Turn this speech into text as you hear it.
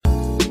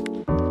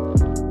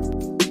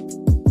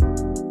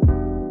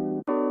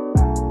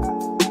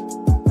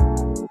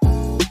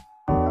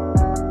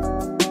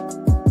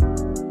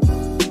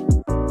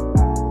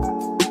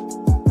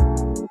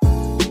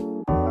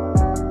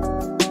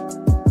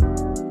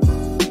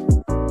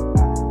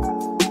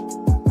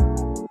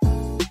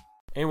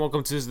Hey, and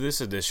welcome to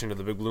this edition of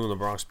the Big Blue in the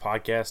Bronx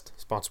podcast,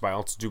 sponsored by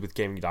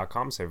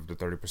AltitudeWithGaming.com. Save up to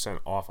 30%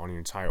 off on your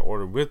entire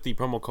order with the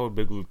promo code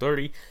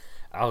BigBlue30.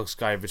 Alex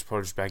Guyevich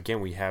Portage back again.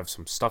 We have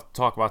some stuff to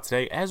talk about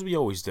today, as we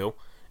always do.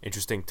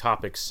 Interesting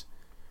topics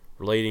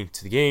relating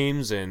to the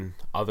games and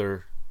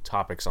other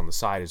topics on the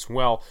side as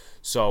well.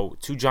 So,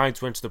 two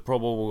Giants went to the Pro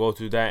Bowl. We'll go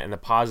through that and the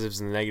positives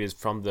and the negatives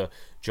from the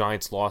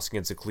Giants' loss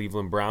against the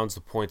Cleveland Browns,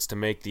 the points to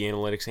make, the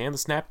analytics, and the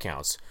snap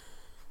counts.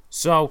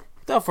 So,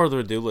 without further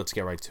ado, let's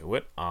get right to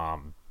it.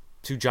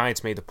 Two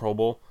Giants made the Pro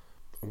Bowl.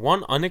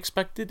 One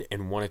unexpected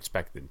and one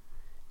expected.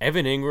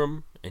 Evan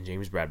Engram and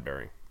James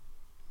Bradberry.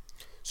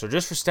 So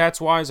just for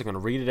stats-wise, I'm going to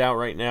read it out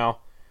right now.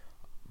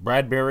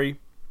 Bradberry,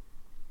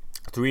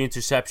 3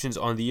 interceptions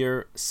on the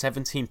year,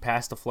 17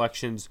 pass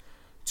deflections,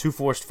 2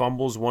 forced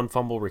fumbles, 1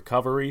 fumble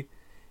recovery.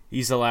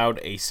 He's allowed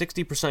a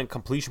 60%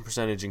 completion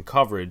percentage in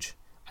coverage.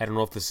 I don't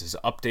know if this is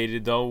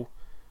updated, though.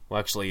 Well,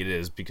 actually, it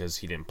is because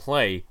he didn't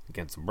play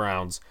against the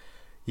Browns.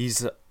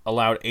 He's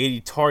allowed 80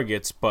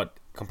 targets, but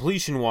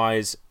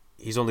completion-wise,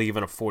 he's only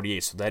given up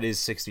 48, so that is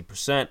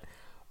 60%,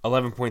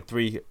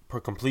 11.3 per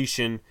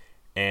completion,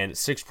 and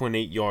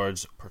 6.8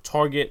 yards per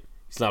target.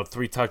 He's allowed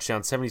 3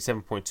 touchdowns,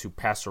 77.2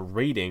 passer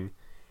rating,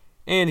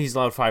 and he's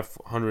allowed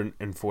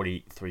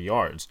 543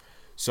 yards.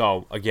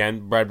 So,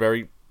 again,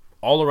 Bradberry,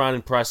 all-around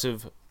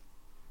impressive,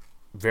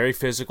 very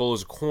physical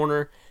as a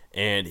corner,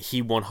 and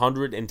he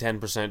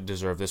 110%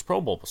 deserved this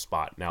Pro Bowl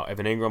spot. Now,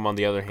 Evan Engram, on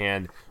the other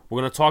hand,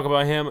 we're going to talk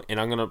about him, and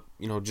I'm going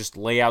to, just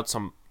lay out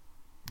some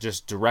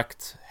just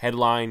direct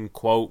headline,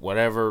 quote,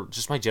 whatever,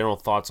 just my general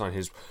thoughts on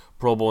his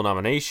Pro Bowl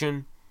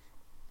nomination.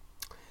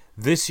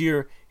 This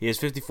year, he has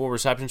 54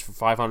 receptions for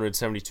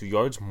 572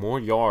 yards, more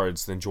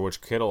yards than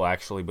George Kittle,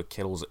 actually, but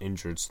Kittle's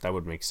injured, so that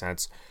would make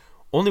sense.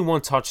 Only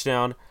 1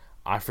 touchdown.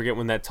 I forget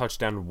when that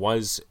touchdown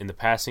was in the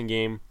passing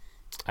game.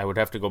 I would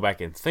have to go back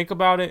and think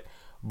about it.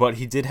 But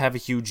he did have a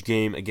huge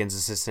game against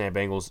the Cincinnati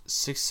Bengals,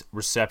 6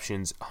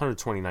 receptions,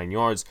 129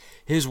 yards.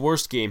 His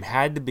worst game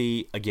had to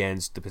be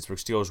against the Pittsburgh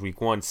Steelers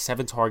week 1,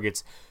 7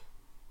 targets,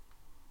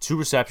 2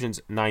 receptions,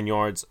 9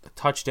 yards. A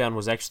touchdown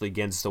was actually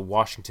against the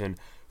Washington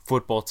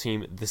football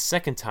team the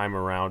second time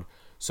around.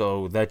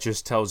 So that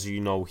just tells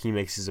you, he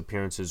makes his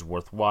appearances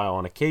worthwhile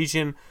on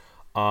occasion.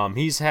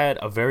 He's had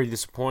a very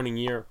disappointing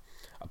year.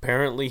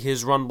 Apparently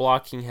his run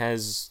blocking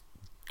has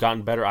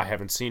gotten better. I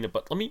haven't seen it,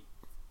 but let me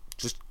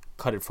just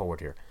cut it forward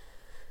here.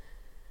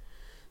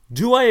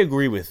 Do I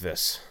agree with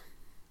this?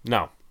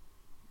 No.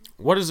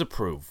 What does it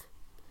prove?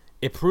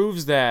 It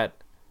proves that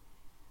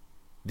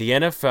the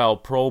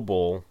NFL Pro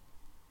Bowl,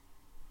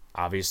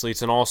 obviously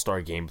it's an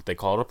all-star game, but they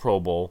call it a Pro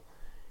Bowl,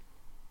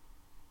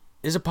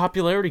 is a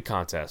popularity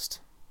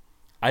contest.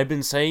 I've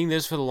been saying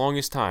this for the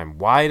longest time.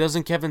 Why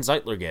doesn't Kevin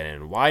Zeitler get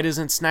in? Why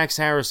doesn't Snacks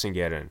Harrison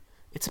get in?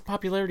 It's a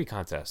popularity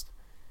contest.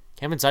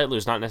 Kevin Zeitler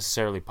is not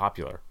necessarily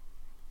popular.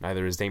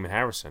 Neither is Damon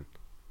Harrison.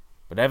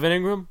 But Evan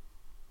Engram,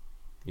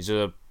 he's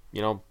a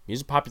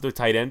popular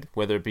tight end,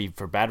 whether it be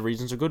for bad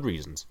reasons or good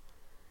reasons.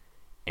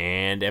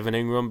 And Evan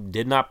Engram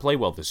did not play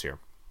well this year.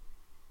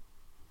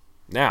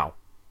 Now,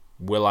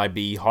 will I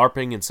be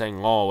harping and saying,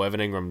 oh,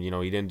 Evan Engram,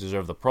 he didn't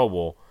deserve the Pro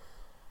Bowl?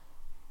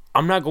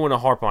 I'm not going to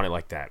harp on it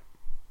like that.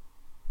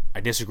 I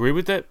disagree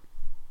with it.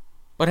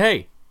 But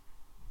hey,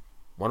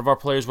 one of our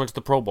players went to the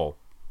Pro Bowl.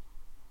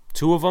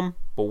 2 of them,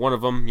 but one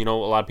of them, a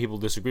lot of people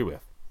disagree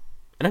with.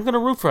 And I'm going to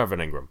root for Evan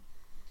Engram.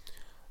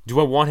 Do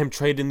I want him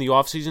traded in the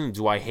offseason?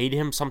 Do I hate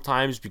him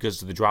sometimes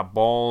because of the drop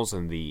balls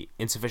and the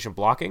insufficient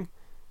blocking?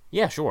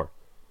 Yeah, sure.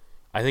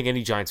 I think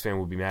any Giants fan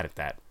would be mad at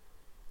that.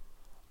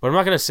 But I'm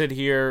not going to sit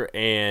here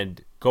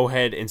and go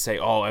ahead and say,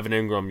 oh, Evan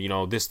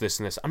Engram, this,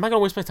 and this. I'm not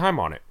going to waste my time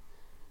on it.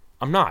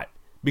 I'm not.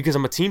 Because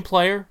I'm a team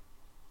player.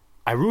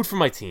 I root for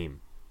my team.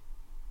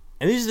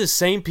 And these are the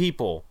same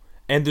people.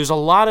 And there's a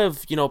lot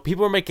of,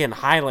 people are making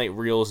highlight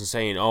reels and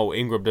saying, oh,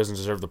 Engram doesn't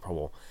deserve the Pro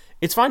Bowl.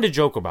 It's fine to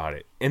joke about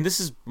it. And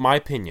this is my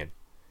opinion.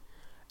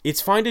 It's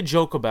fine to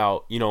joke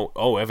about,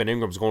 oh, Evan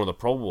Ingram's going to the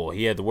Pro Bowl.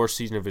 He had the worst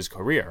season of his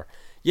career.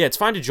 Yeah, it's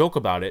fine to joke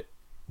about it,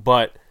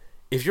 but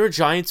if you're a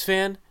Giants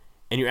fan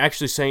and you're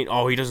actually saying,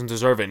 oh, he doesn't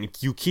deserve it, and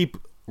you keep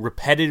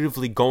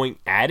repetitively going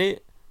at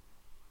it,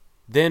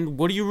 then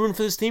what are you rooting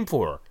for this team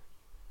for?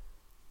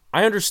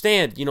 I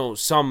understand,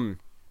 some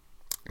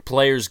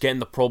players get in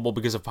the Pro Bowl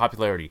because of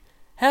popularity.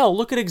 Hell,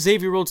 look at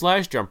Xavier Rhodes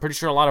last year. I'm pretty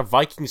sure a lot of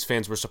Vikings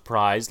fans were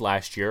surprised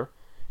last year.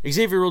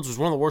 Xavier Rhodes was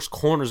one of the worst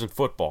corners in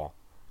football.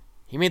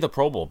 He made the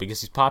Pro Bowl because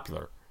he's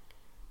popular.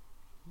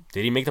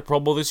 Did he make the Pro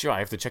Bowl this year? I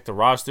have to check the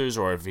rosters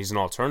or if he's an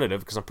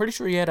alternative because I'm pretty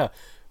sure he had a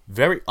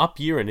very up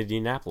year in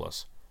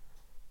Indianapolis.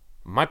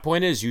 My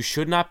point is you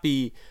should not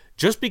be,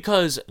 just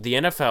because the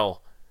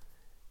NFL,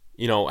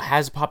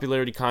 has a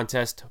popularity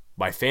contest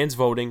by fans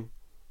voting,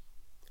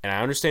 and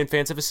I understand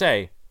fans have a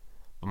say,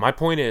 but my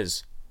point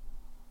is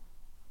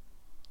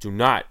do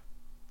not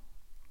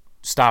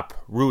stop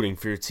rooting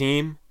for your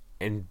team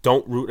and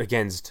don't root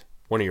against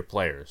one of your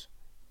players.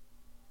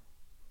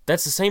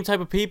 That's the same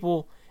type of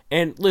people.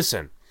 And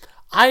listen,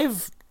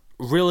 I've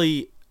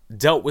really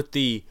dealt with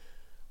the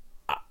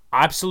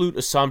absolute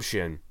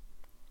assumption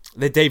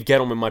that Dave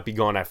Gettleman might be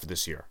gone after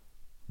this year.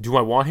 Do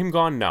I want him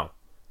gone? No.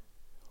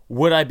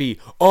 Would I be,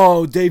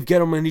 oh, Dave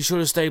Gettleman, he should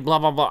have stayed, blah,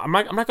 blah, blah. I'm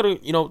not going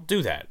to,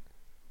 do that.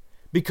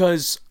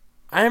 Because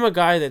I am a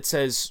guy that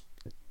says,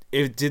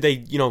 did they,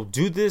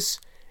 do this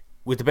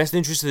with the best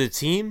interest of the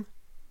team?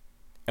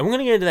 And we're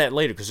going to get into that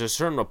later because there's a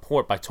certain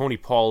report by Tony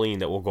Pauline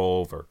that we'll go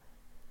over.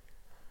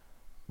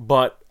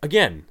 But,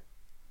 again,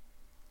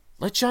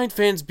 let Giant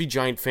fans be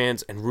Giant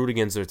fans and root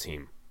against their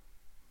team.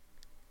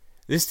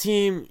 This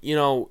team,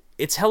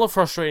 it's hella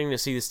frustrating to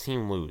see this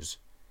team lose.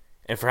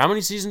 And for how many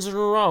seasons in a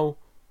row?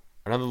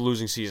 Another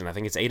losing season. I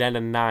think it's 8 out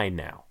of 9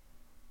 now.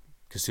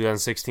 Because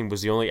 2016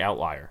 was the only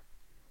outlier.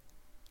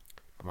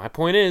 But my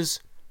point is,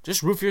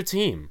 just root for your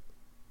team.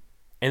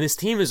 And this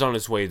team is on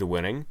its way to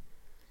winning.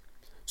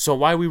 So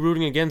why are we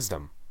rooting against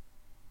them?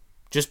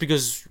 Just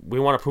because we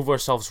want to prove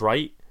ourselves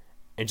right?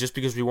 And just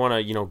because we want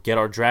to, get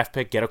our draft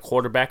pick, get a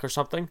quarterback or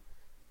something?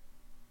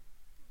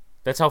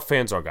 That's how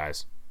fans are,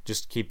 guys.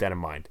 Just keep that in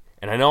mind.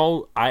 And I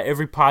know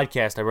every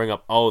podcast I bring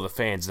up, the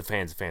fans.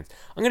 I'm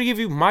going to give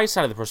you my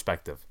side of the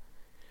perspective.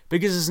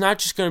 Because it's not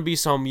just going to be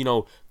some,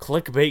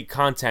 clickbait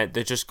content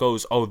that just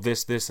goes,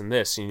 this, and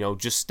this,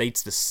 just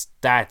states the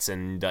stats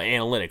and the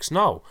analytics.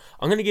 No,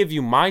 I'm going to give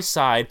you my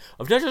side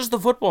of not just the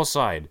football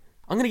side.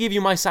 I'm going to give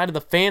you my side of the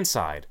fan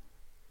side.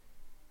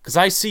 Because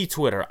I see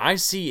Twitter, I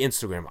see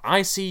Instagram,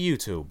 I see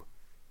YouTube.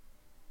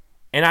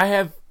 And I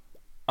have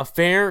a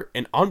fair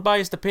and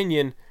unbiased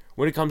opinion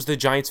when it comes to the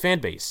Giants fan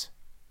base.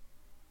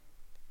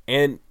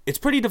 And it's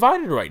pretty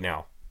divided right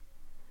now.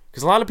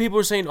 Because a lot of people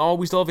are saying,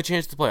 we still have a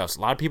chance at the playoffs.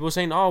 A lot of people are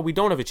saying, we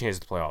don't have a chance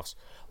at the playoffs.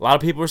 A lot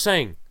of people are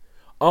saying,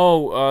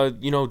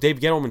 Dave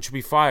Gettleman should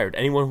be fired.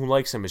 Anyone who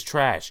likes him is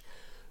trash.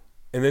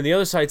 And then the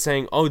other side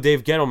saying,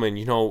 Dave Gettleman,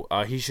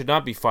 he should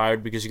not be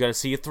fired because you got to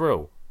see it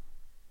through.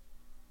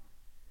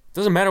 It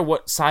doesn't matter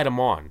what side I'm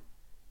on.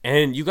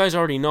 And you guys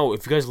already know,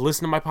 if you guys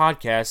listen to my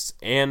podcasts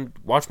and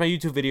watch my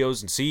YouTube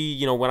videos and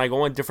see, when I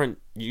go on different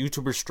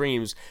YouTuber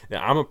streams,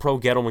 that I'm a pro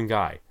Gettleman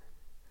guy.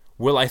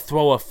 Will I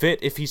throw a fit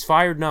if he's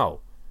fired?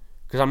 No.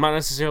 Because I'm not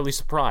necessarily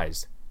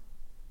surprised.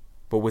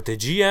 But with the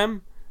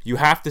GM, you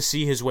have to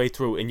see his way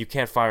through, and you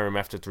can't fire him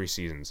after 3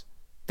 seasons.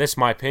 That's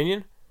my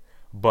opinion.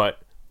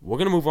 But we're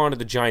going to move on to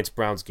the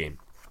Giants-Browns game.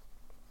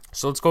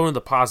 So let's go into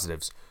the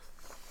positives.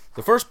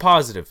 The first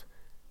positive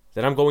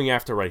that I'm going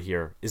after right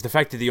here is the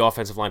fact that the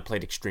offensive line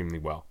played extremely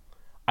well.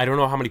 I don't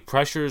know how many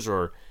pressures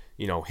or,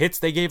 hits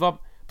they gave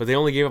up, but they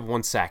only gave up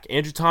 1 sack.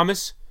 Andrew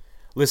Thomas,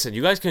 listen,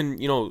 you guys can,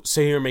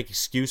 sit here and make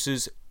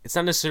excuses. It's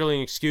not necessarily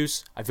an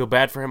excuse. I feel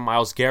bad for him.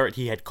 Myles Garrett,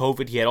 he had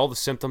COVID. He had all the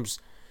symptoms,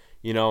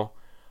 He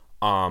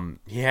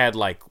had,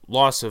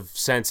 loss of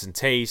sense and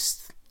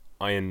taste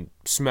and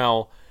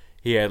smell.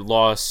 He had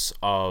loss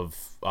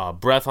of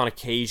breath on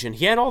occasion.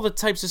 He had all the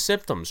types of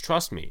symptoms,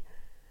 trust me.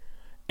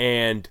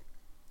 And,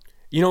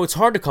 it's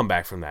hard to come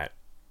back from that.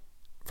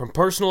 From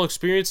personal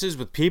experiences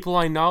with people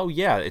I know,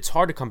 yeah, it's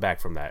hard to come back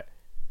from that.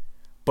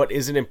 But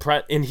is it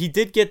impressive? And he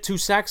did get 2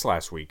 sacks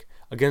last week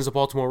against the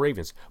Baltimore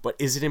Ravens. But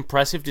is it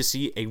impressive to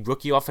see a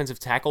rookie offensive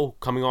tackle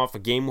coming off a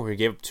game where he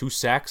gave up 2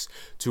 sacks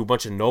to a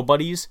bunch of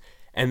nobodies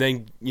and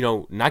then,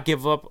 not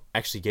give up,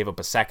 actually gave up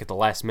a sack at the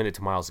last minute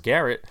to Myles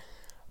Garrett.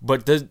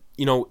 But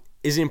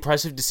is it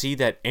impressive to see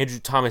that Andrew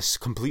Thomas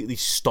completely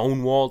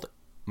stonewalled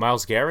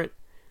Myles Garrett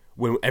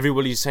when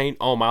everybody's saying,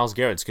 Myles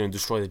Garrett's going to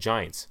destroy the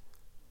Giants?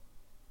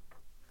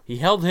 He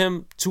held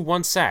him to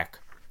 1 sack.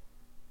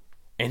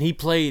 And he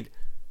played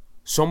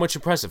so much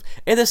impressive.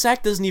 And the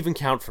sack doesn't even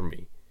count for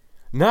me.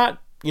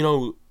 Not,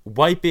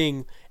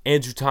 wiping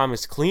Andrew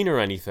Thomas clean or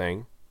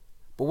anything.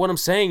 But what I'm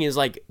saying is,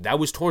 that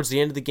was towards the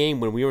end of the game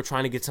when we were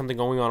trying to get something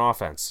going on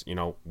offense.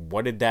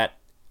 What did that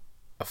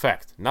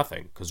affect?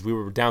 Nothing. Because we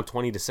were down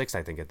 20-6,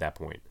 I think, at that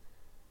point.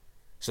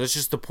 So that's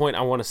just the point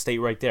I want to state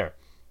right there.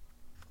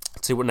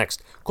 Let's see what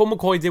next. Colt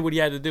McCoy did what he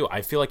had to do.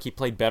 I feel like he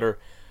played better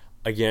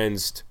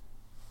against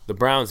the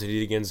Browns than he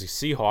did against the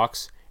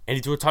Seahawks. And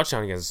he threw a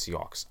touchdown against the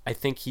Seahawks. I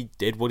think he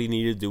did what he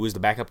needed to do as the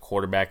backup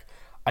quarterback.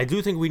 I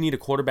do think we need a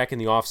quarterback in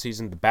the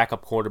offseason, the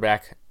backup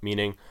quarterback,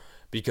 meaning,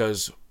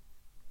 because,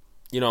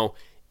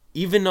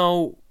 even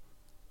though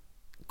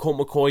Colt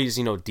McCoy is,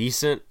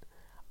 decent,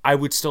 I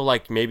would still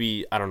like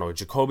maybe,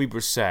 Jacoby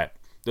Brissett.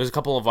 There's a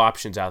couple of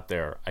options out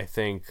there. I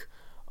think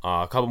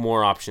a couple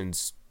more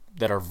options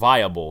that are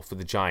viable for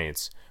the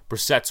Giants.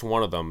 Brissett's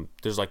one of them.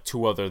 There's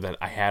 2 other that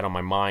I had on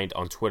my mind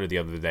on Twitter the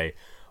other day.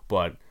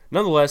 But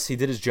nonetheless, he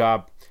did his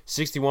job.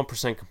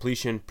 61%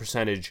 completion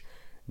percentage,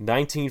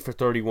 19 for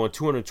 31,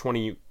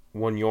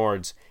 221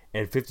 yards,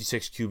 and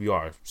 56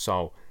 QBR.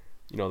 So,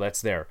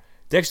 that's there.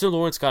 Dexter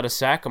Lawrence got a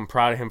sack. I'm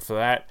proud of him for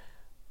that.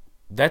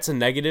 That's a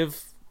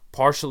negative,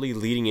 partially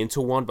leading into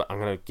one, but I'm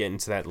going to get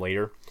into that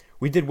later.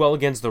 We did well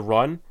against the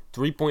run,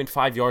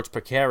 3.5 yards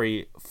per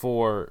carry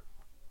for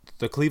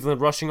the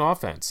Cleveland rushing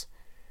offense.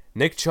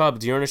 Nick Chubb,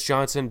 D'Ernest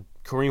Johnson,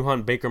 Kareem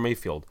Hunt, Baker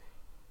Mayfield.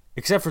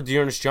 Except for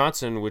D'Ernest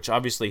Johnson, which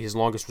obviously his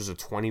longest was a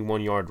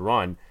 21-yard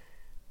run.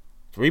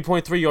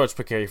 3.3 yards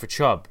per carry for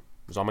Chubb.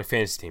 It was on my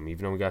fantasy team,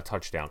 even though we got a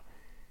touchdown.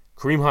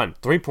 Kareem Hunt,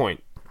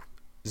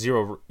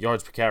 3.0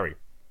 yards per carry.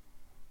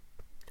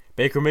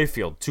 Baker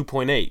Mayfield,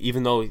 2.8,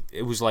 even though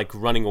it was like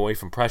running away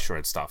from pressure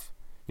and stuff.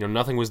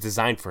 Nothing was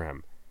designed for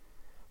him.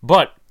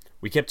 But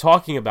we kept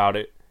talking about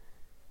it.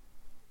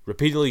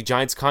 Repeatedly,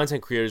 Giants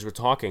content creators were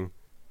talking.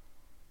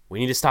 We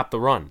need to stop the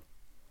run.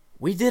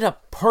 We did a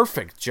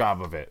perfect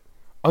job of it.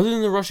 Other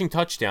than the rushing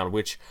touchdown,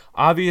 which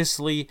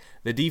obviously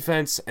the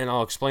defense, and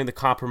I'll explain the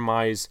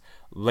compromise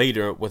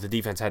later, what the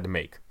defense had to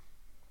make.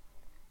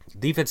 The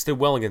defense did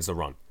well against the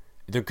run.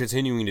 They're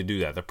continuing to do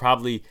that. They're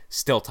probably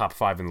still top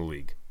 5 in the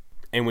league.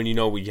 And when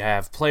we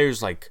have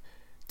players like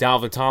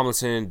Dalvin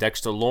Tomlinson,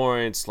 Dexter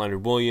Lawrence,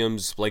 Leonard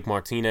Williams, Blake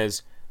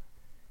Martinez,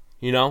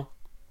 it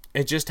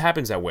just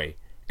happens that way.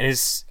 And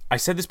I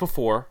said this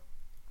before,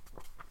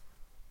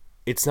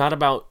 it's not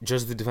about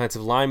just the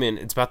defensive linemen,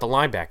 it's about the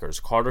linebackers,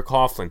 Carter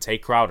Coughlin,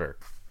 Tate Crowder.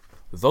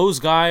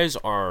 Those guys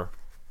are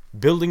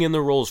building in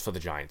their roles for the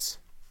Giants.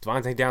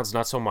 Devontae Downs,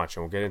 not so much,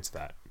 and we'll get into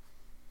that.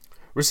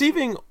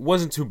 Receiving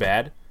wasn't too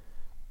bad.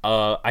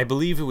 I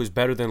believe it was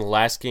better than the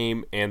last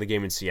game and the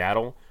game in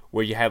Seattle,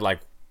 where you had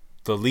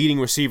the leading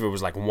receiver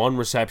was one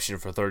reception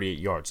for 38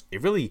 yards.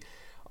 It really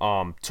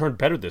turned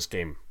better this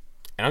game.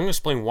 And I'm going to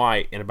explain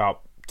why in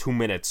about 2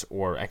 minutes,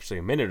 or actually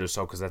a minute or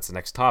so, because that's the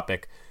next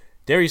topic.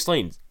 Darius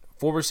Slayton,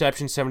 4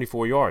 receptions,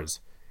 74 yards.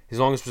 His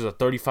longest was a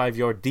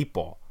 35-yard deep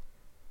ball.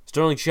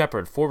 Sterling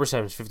Shepard, 4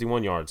 receptions,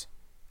 51 yards.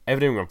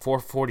 Evan Ingram, 4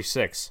 for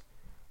 46.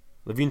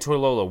 Levine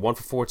Toilolo, 1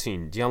 for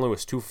 14. Deion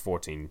Lewis, 2 for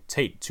 14.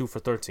 Tate, 2 for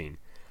 13.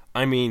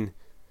 I mean,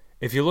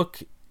 if you look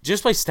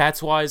just by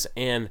stats-wise,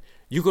 and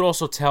you could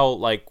also tell,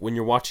 when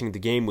you're watching the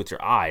game with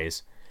your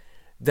eyes,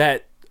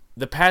 that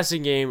the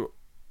passing game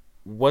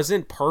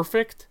wasn't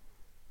perfect,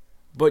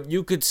 but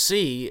you could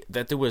see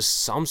that there was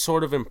some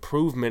sort of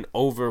improvement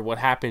over what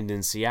happened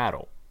in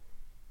Seattle.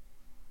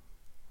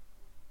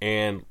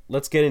 And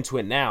let's get into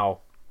it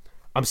now.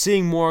 I'm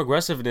seeing more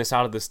aggressiveness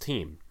out of this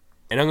team.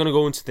 And I'm going to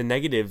go into the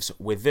negatives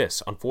with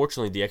this.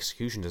 Unfortunately, the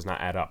execution does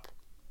not add up.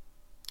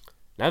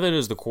 Neither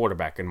does the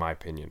quarterback, in my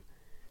opinion.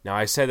 Now,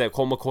 I said that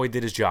Colt McCoy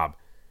did his job.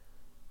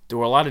 There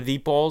were a lot of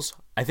deep balls,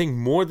 I think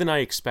more than I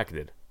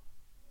expected,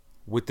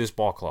 with this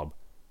ball club.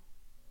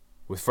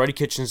 With Freddie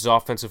Kitchens as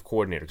offensive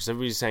coordinator. Because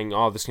everybody's saying,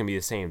 oh, this is going to be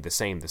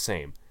the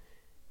same.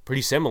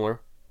 Pretty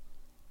similar.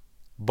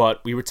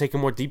 But we were taking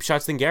more deep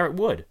shots than Garrett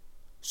Wood.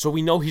 So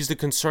we know he's the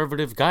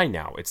conservative guy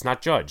now. It's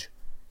not Judge.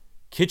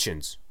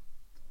 Kitchens,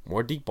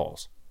 more deep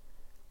balls.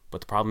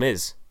 But the problem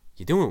is,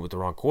 you're doing it with the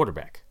wrong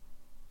quarterback.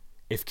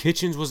 If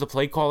Kitchens was the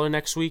play caller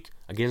next week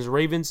against the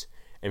Ravens,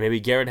 and maybe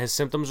Garrett has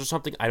symptoms or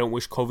something, I don't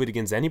wish COVID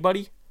against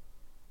anybody.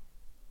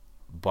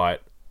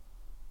 But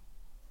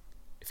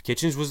if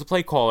Kitchens was the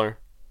play caller,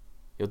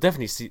 you'll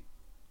definitely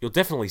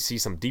see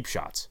some deep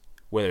shots,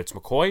 whether it's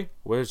McCoy,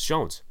 whether it's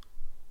Jones.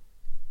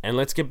 And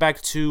let's get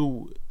back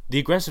to the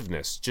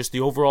aggressiveness, just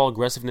the overall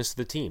aggressiveness of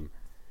the team.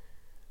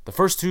 The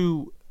first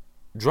 2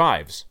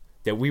 drives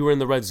that we were in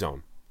the red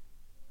zone,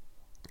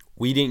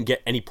 we didn't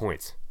get any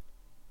points.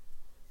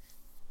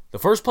 The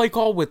first play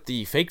call with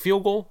the fake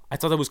field goal, I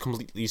thought that was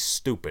completely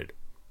stupid.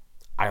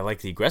 I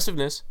like the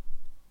aggressiveness.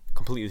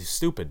 Completely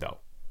stupid, though.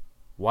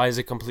 Why is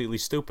it completely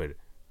stupid?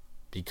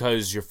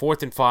 Because you're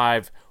 4th and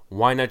 5,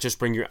 why not just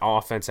bring your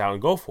offense out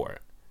and go for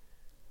it?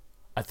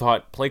 I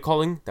thought play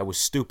calling, that was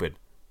stupid.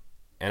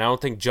 And I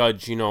don't think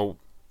Judge,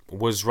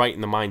 was right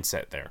in the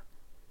mindset there.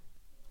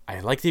 I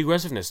like the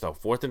aggressiveness, though.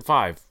 4th and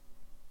 5.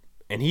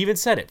 And he even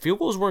said it. Field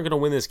goals weren't going to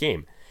win this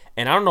game.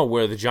 And I don't know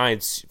where the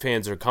Giants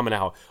fans are coming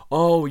out.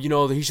 Oh,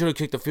 he should have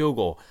kicked the field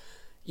goal.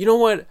 You know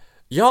what?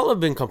 Y'all have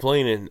been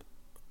complaining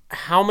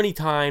how many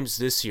times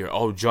this year,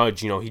 oh,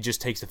 Judge, he just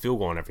takes the field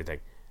goal and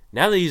everything.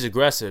 Now that he's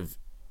aggressive,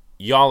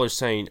 y'all are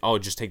saying, oh,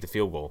 just take the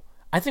field goal.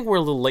 I think we're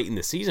a little late in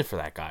the season for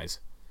that, guys.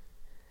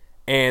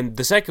 And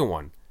the second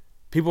one,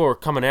 people were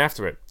coming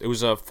after it. It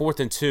was a 4th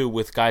and 2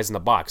 with guys in the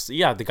box.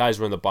 Yeah, the guys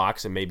were in the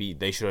box, and maybe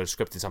they should have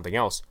scripted something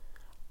else.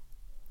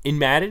 In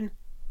Madden,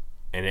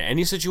 and in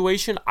any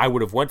situation, I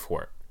would have went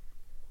for it.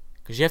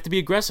 Because you have to be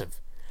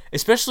aggressive.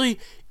 Especially,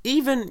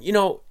 even,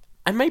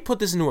 I may put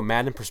this into a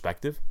Madden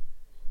perspective.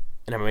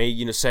 And I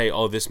may, say,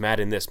 oh, this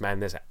Madden, this.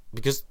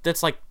 Because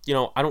that's I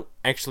don't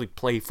actually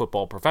play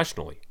football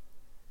professionally.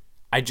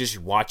 I just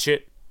watch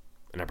it,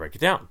 and I break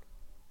it down.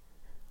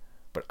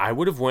 But I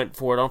would have went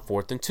for it on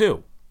 4th and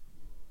 2.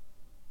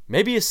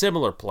 Maybe a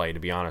similar play, to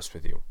be honest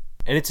with you.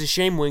 And it's a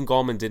shame Wayne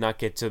Gallman did not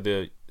get to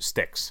the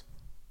sticks.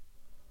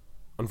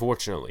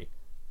 Unfortunately.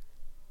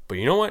 But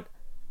you know what?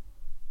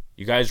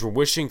 You guys were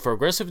wishing for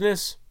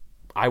aggressiveness.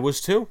 I was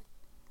too.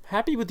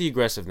 Happy with the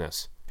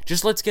aggressiveness.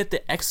 Just let's get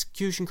the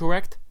execution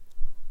correct.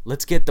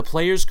 Let's get the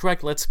players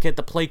correct. Let's get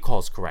the play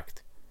calls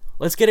correct.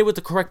 Let's get it with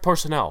the correct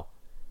personnel.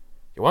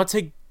 You want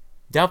to take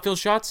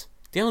downfield shots?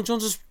 Daniel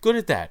Jones is good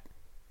at that.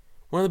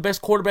 One of the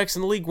best quarterbacks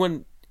in the league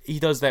when he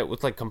does that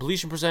with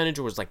completion percentage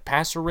or was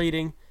passer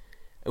rating.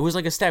 It was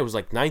a stat. It was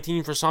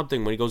 19 for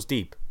something when he goes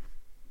deep.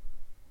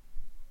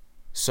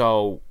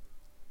 So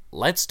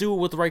let's do it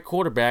with the right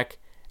quarterback,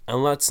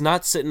 and let's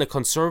not sit in a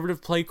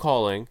conservative play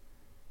calling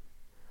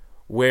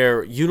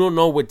where you don't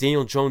know what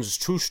Daniel Jones'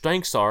 true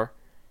strengths are,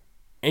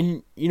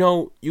 and,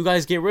 you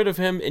guys get rid of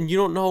him, and you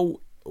don't know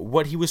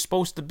what he was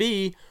supposed to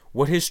be,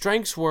 what his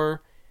strengths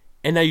were,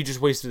 and now you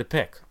just wasted a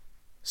pick.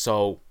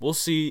 So we'll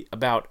see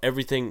about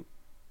everything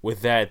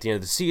with that at the end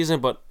of the season.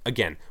 But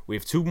again, we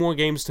have 2 more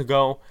games to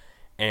go,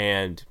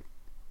 and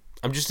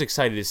I'm just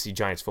excited to see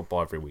Giants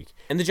football every week.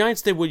 And the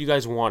Giants did what you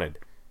guys wanted,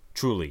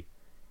 truly.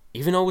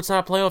 Even though it's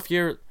not a playoff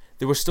year,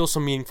 there were still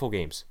some meaningful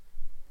games.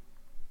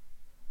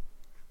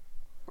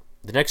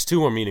 The next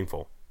 2 are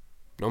meaningful,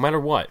 no matter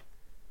what.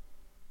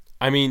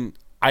 I mean,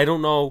 I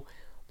don't know.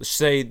 Let's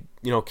say,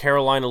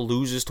 Carolina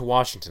loses to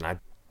Washington.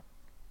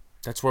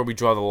 That's where we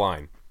draw the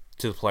line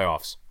to the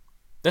playoffs.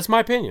 That's my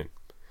opinion.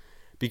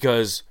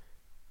 Because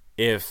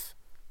if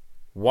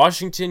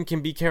Washington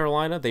can beat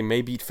Carolina, they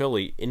may beat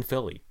Philly in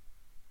Philly.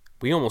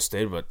 We almost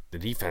did, but the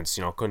defense,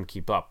 couldn't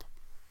keep up.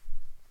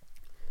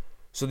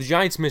 So the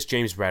Giants missed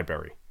James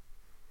Bradberry.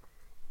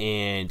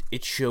 And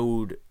it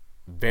showed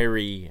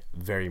very,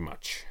 very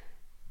much.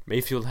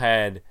 Mayfield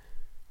had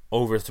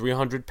over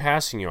 300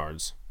 passing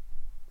yards,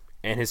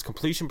 and his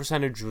completion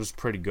percentage was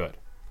pretty good.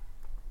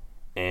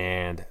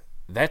 And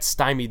that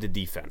stymied the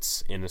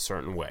defense in a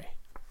certain way.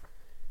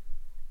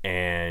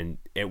 And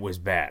it was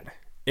bad.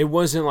 It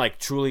wasn't like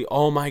truly,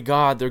 oh my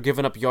God, they're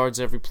giving up yards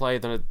every play,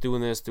 they're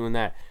doing this, doing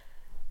that.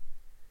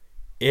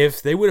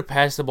 If they would have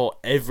passed the ball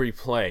every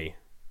play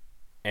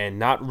and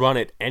not run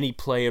it any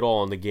play at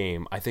all in the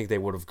game, I think they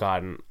would have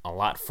gotten a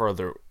lot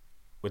further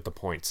with the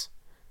points.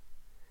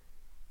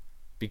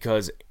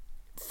 Because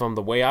from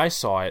the way I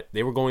saw it,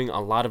 they were going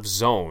a lot of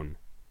zone.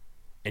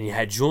 And you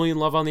had Julian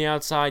Love on the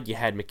outside, you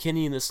had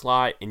McKinney in the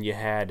slot, and you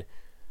had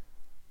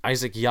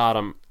Isaac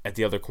Yiadom at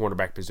the other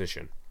cornerback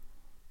position.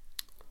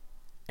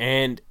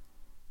 And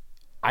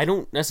I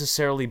don't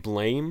necessarily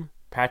blame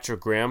Patrick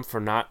Graham for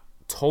not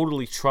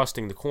totally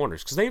trusting the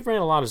corners, because they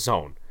ran a lot of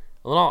zone.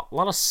 A lot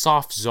of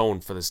soft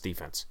zone for this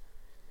defense.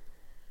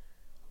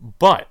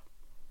 But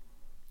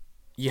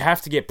you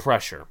have to get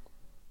pressure.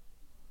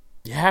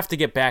 You have to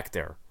get back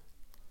there.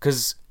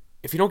 Because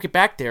if you don't get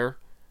back there,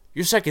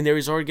 your secondary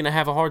is already going to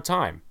have a hard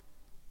time.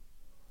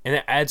 And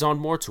it adds on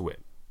more to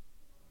it.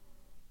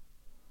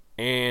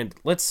 And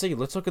let's see.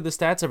 Let's look at the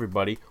stats,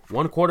 everybody.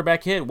 1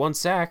 quarterback hit, 1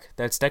 sack.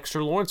 That's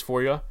Dexter Lawrence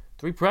for you.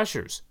 3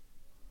 pressures.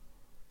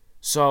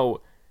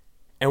 So,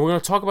 and we're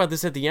going to talk about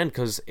this at the end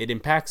because it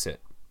impacts it.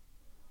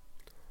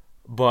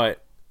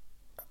 But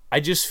I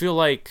just feel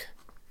like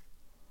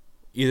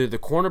either the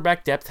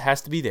cornerback depth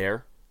has to be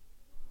there,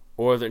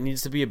 or there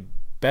needs to be a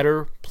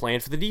better plan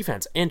for the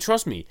defense. And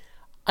trust me,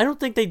 I don't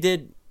think they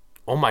did,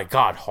 oh my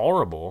God,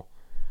 horrible.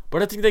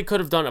 But I think they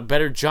could have done a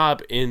better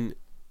job in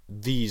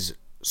these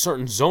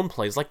certain zone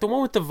plays, like the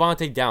one with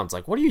Devontae Downs.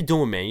 Like, what are you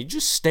doing, man? You're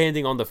just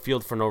standing on the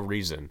field for no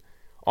reason.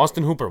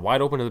 Austin Hooper,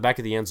 wide open in the back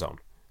of the end zone.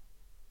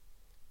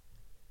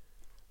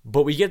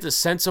 But we get the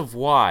sense of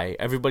why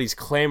everybody's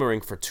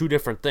clamoring for 2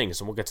 different things,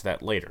 and we'll get to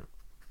that later.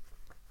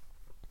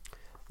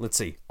 Let's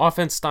see.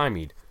 Offense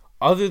stymied.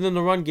 Other than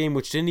the run game,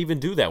 which didn't even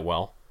do that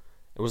well.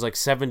 It was like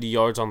 70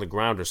 yards on the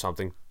ground or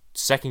something.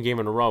 2nd game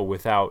in a row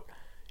without,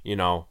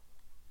 over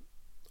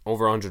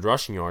 100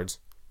 rushing yards.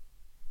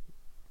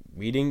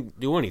 We didn't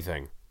do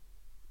anything.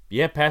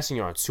 Yeah, passing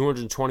yards,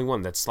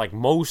 221. That's like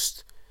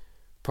most,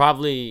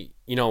 probably,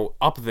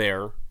 up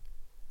there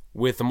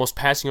with the most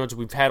passing yards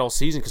we've had all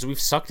season, because we've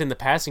sucked in the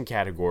passing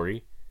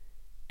category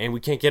and we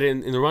can't get it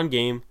in the run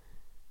game.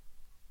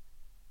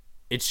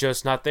 It's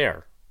just not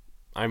there.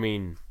 I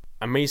mean,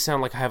 I may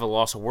sound like I have a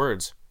loss of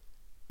words,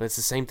 but it's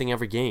the same thing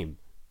every game,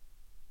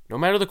 no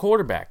matter the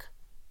quarterback.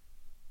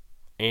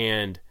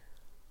 And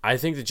I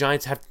think the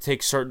Giants have to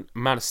take a certain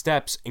amount of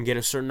steps and get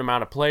a certain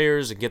amount of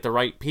players and get the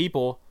right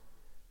people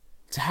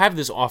to have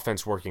this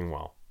offense working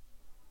well.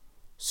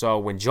 So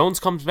when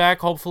Jones comes back,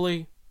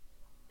 hopefully,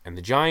 and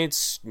the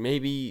Giants,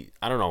 maybe,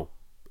 I don't know,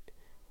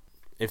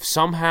 if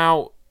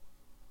somehow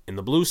in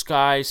the blue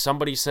sky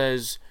somebody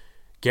says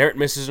Garrett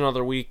misses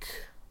another week,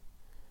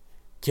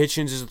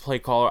 Kitchens is the play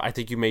caller, I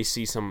think you may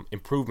see some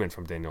improvement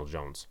from Daniel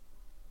Jones.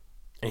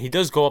 And he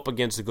does go up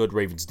against a good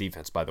Ravens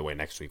defense, by the way,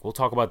 next week. We'll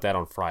talk about that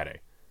on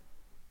Friday.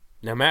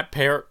 Now, Matt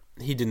Peart,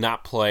 he did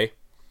not play.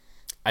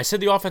 I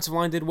said the offensive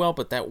line did well,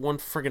 but that one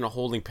friggin'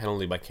 holding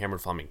penalty by Cameron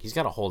Fleming, he's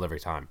got a hold every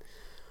time.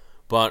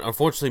 But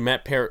unfortunately,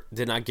 Matt Peart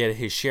did not get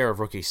his share of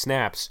rookie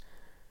snaps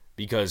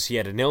because he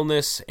had an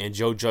illness, and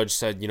Joe Judge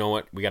said, you know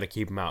what, we got to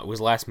keep him out. It was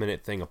a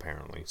last-minute thing,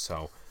 apparently.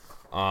 So,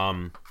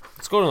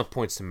 let's go to the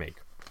points to make.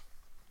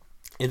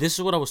 And this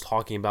is what I was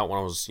talking about when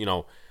I was,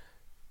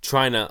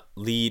 trying to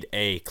lead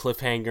a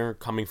cliffhanger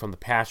coming from the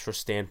pass rush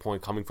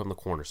standpoint, coming from the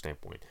corner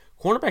standpoint.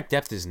 Cornerback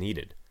depth is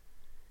needed.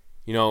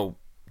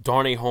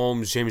 Darnay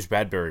Holmes, James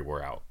Bradberry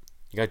were out.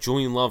 You got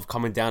Julian Love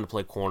coming down to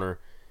play corner.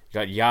 You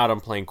got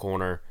Yiadom playing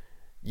corner.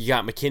 You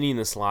got McKinney in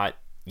the slot.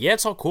 Yeah,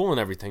 it's all cool and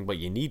everything, but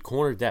you need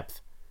corner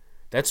depth.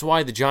 That's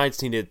why the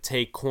Giants need to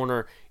take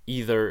corner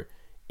either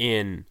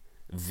in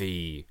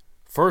the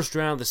first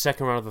round, the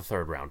second round, or the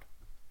third round.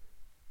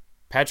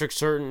 Patrick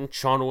Surtain,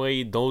 Shaun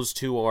Wade, those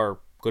 2 are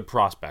good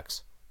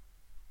prospects.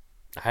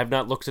 I have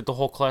not looked at the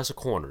whole class of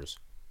corners.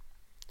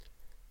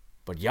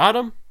 But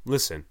Yiadom,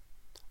 listen,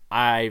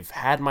 I've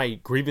had my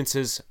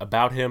grievances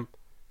about him.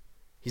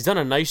 He's done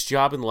a nice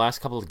job in the last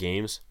couple of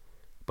games,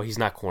 but he's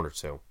not corner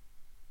 2.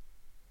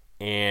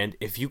 And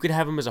if you could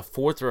have him as a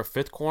 4th or a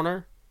 5th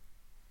corner,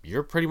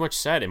 you're pretty much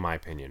set, in my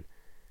opinion.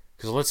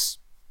 Because let's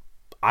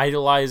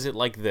idolize it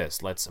like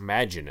this. Let's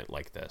imagine it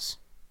like this.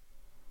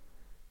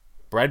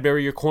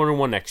 Bradbury, your corner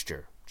 1 next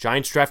year.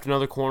 Giants draft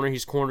another corner,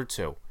 he's corner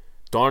 2.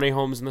 Darnay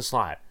Holmes in the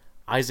slot.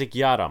 Isaac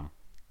Yiadom,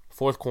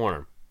 4th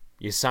corner.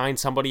 You sign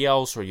somebody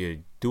else or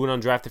you do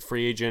an undrafted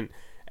free agent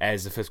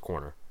as the 5th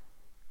corner.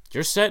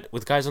 You're set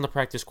with guys on the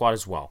practice squad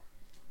as well.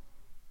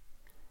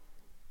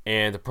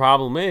 And the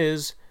problem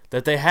is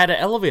that they had to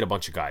elevate a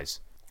bunch of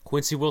guys.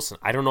 Quincy Wilson,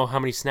 I don't know how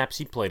many snaps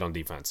he played on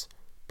defense.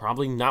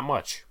 Probably not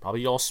much.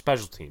 Probably all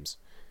special teams.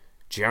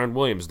 Jaron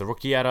Williams, the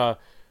rookie at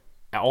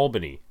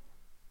Albany.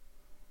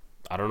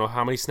 I don't know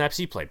how many snaps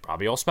he played.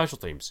 Probably all special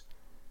teams.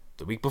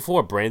 The week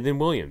before, Brandon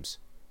Williams.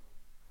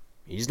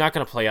 He's not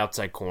going to play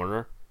outside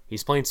corner.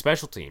 He's playing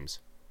special teams.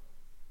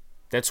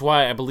 That's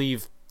why I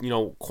believe,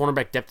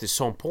 cornerback depth is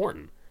so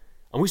important.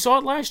 And we saw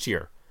it last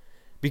year.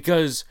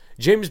 Because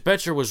James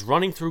Betcher was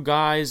running through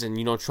guys and,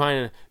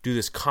 trying to do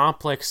this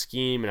complex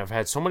scheme. And I've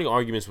had so many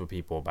arguments with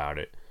people about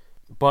it.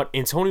 But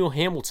Antonio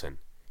Hamilton,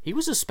 he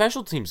was a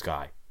special teams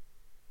guy.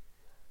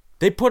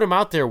 They put him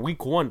out there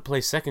week 1 to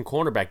play second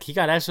cornerback. He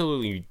got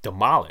absolutely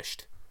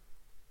demolished.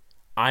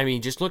 I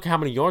mean, just look how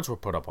many yards were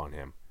put up on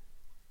him.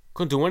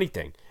 Couldn't do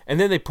anything. And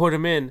then they put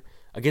him in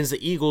against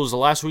the Eagles the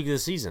last week of the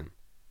season.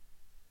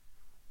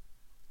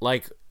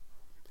 Like,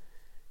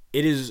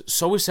 it is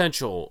so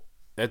essential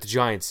that the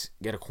Giants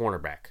get a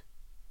cornerback.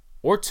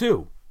 Or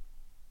 2.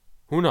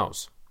 Who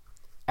knows?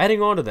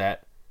 Adding on to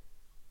that,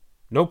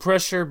 no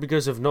pressure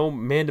because of no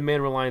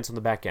man-to-man reliance on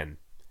the back end.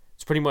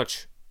 It's pretty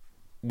much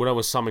what I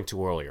was summing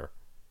to earlier.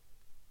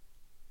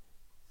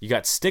 You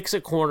got sticks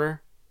at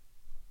corner,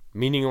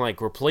 meaning like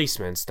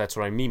replacements. That's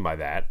what I mean by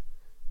that.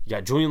 You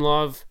got Julian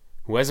Love,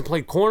 who hasn't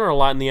played corner a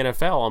lot in the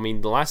NFL. I mean,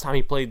 the last time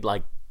he played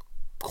like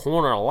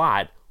corner a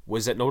lot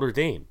was at Notre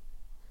Dame.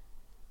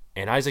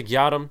 And Isaac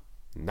Yiadom,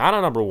 not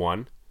a number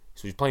 1,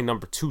 so he's playing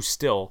number 2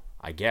 still,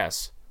 I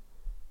guess.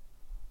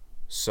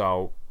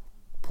 So,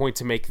 point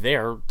to make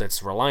there,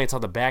 that's reliance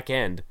on the back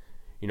end.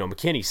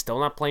 McKinney's still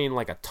not playing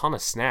like a ton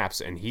of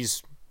snaps, and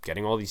he's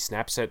getting all these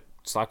snaps at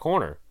slot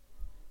corner.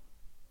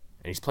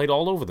 And he's played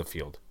all over the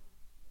field.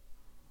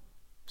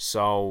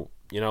 So,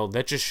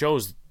 that just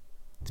shows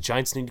the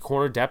Giants need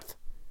corner depth.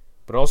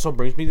 But it also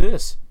brings me to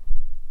this.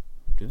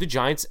 Do the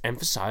Giants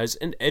emphasize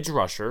an edge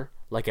rusher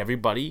like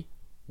everybody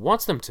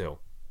wants them to?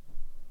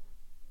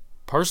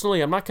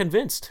 Personally, I'm not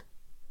convinced.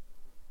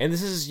 And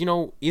this is,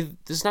 this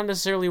is not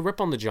necessarily a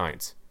rip on the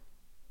Giants.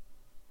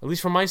 At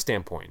least from my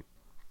standpoint.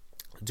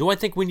 Do I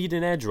think we need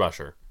an edge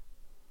rusher?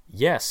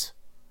 Yes.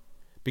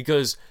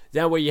 Because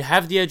that way you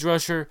have the edge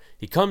rusher,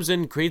 he comes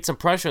in, creates some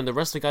pressure, and the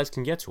rest of the guys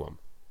can get to him.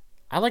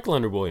 I like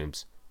Leonard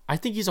Williams. I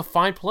think he's a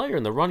fine player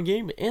in the run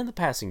game and the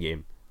passing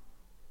game.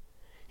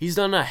 He's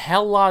done a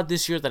hell lot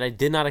this year that I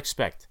did not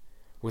expect.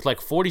 With like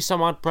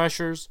 40-some-odd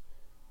pressures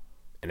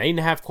and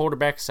 8.5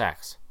 quarterback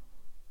sacks.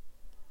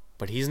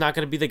 But he's not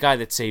going to be the guy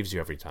that saves you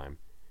every time.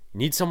 You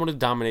need someone to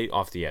dominate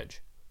off the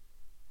edge.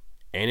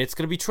 And it's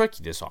going to be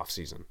tricky this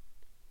offseason.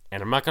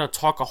 And I'm not going to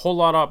talk a whole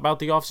lot about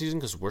the offseason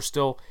because we're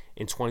still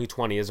in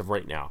 2020 as of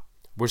right now.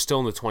 We're still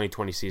in the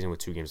 2020 season with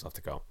 2 games left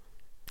to go.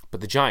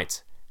 But the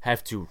Giants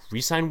have to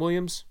re-sign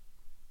Williams,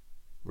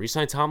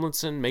 re-sign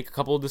Tomlinson, make a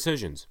couple of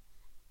decisions.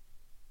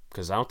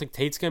 Because I don't think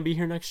Tate's going to be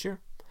here next year.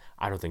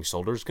 I don't think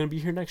Solder's going to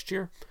be here next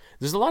year.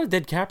 There's a lot of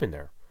dead cap in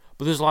there,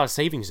 but there's a lot of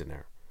savings in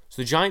there.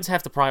 So the Giants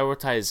have to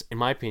prioritize, in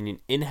my opinion,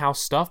 in-house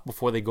stuff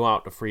before they go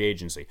out to free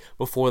agency,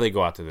 before they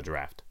go out to the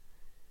draft.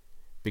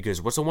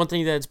 Because what's the one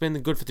thing that's been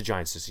good for the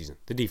Giants this season?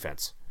 The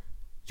defense.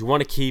 You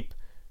want to keep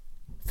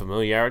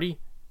familiarity,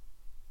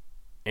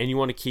 and you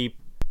want to keep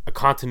a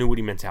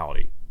continuity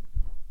mentality.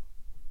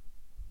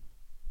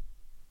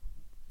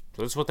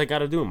 So that's what they got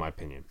to do, in my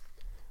opinion.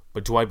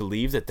 But do I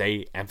believe that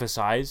they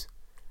emphasize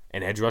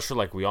an edge rusher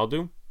like we all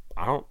do?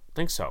 I don't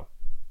think so.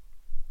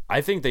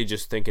 I think they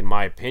just think, in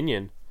my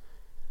opinion,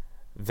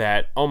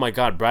 that, oh my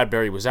God,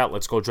 Bradbury was out,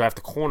 let's go draft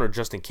a corner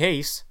just in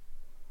case.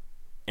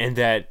 And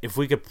that if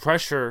we could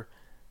pressure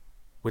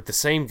with the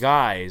same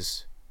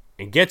guys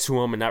and get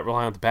to him and not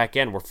rely on the back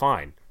end, we're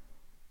fine.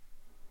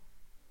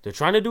 They're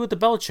trying to do it the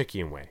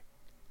Belichickian way.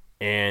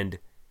 And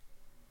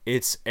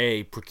it's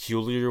a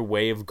peculiar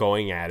way of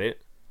going at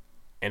it.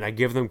 And I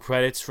give them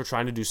credits for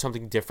trying to do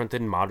something different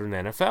than modern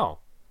NFL.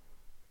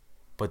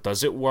 But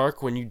does it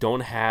work when you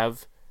don't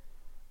have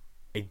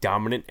a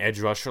dominant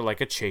edge rusher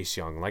like a Chase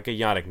Young, like a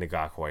Yannick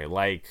Ngakoue,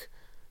 like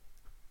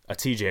a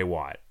TJ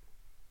Watt?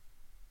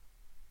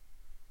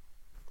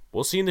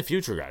 We'll see in the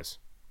future, guys.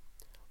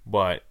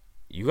 But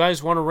you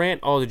guys want to rant,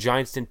 oh, the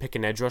Giants didn't pick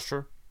an edge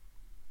rusher?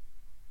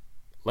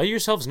 Let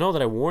yourselves know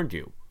that I warned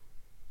you.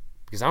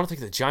 Because I don't think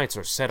the Giants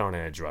are set on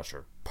an edge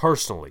rusher,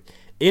 personally.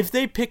 If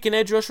they pick an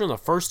edge rusher in the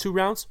first 2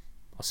 rounds,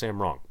 I'll say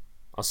I'm wrong.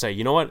 I'll say,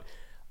 you know what?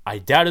 I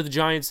doubted the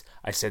Giants.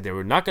 I said they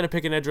were not going to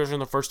pick an edge rusher in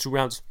the first 2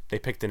 rounds. They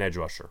picked an edge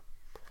rusher.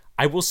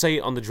 I will say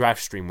it on the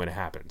draft stream when it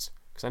happens.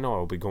 Because I know I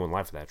will be going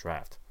live for that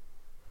draft.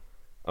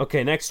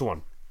 Okay, next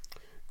one.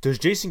 Does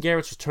Jason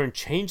Garrett's return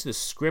change the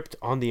script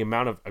on the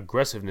amount of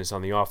aggressiveness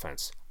on the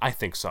offense? I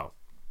think so.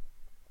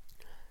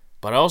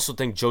 But I also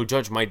think Joe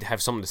Judge might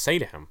have something to say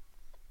to him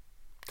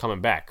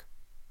coming back.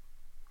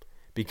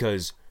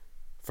 Because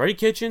Freddie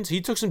Kitchens,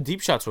 he took some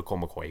deep shots with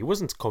Colt McCoy. He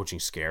wasn't coaching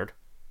scared.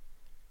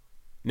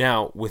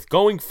 Now, with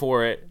going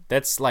for it,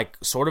 that's like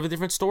sort of a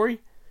different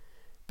story.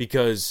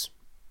 Because,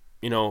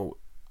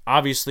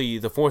 obviously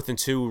the 4th and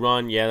 2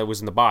 run, yeah, that was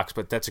in the box,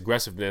 but that's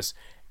aggressiveness.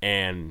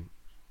 And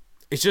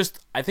it's just,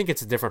 I think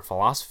it's a different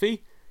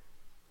philosophy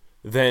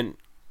than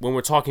when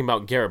we're talking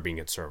about Garrett being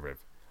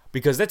conservative.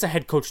 Because that's a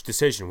head coach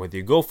decision, whether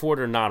you go for it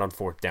or not on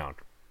 4th down.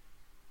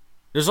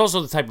 There's also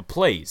the type of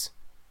plays.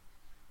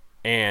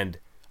 And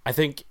I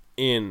think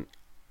in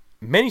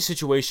many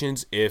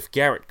situations, if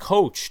Garrett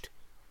coached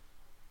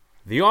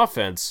the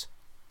offense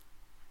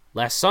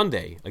last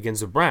Sunday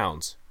against the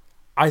Browns,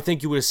 I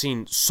think you would have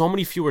seen so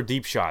many fewer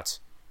deep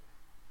shots.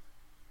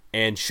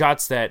 And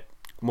shots that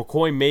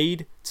McCoy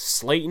made to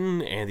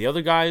Slayton and the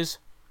other guys,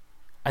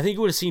 I think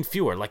you would have seen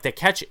fewer. Like that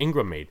catch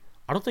Ingram made.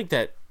 I don't think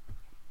that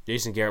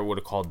Jason Garrett would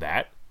have called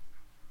that.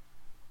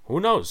 Who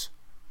knows?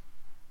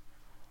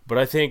 But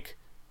I think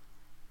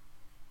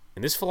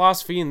in this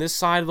philosophy, in this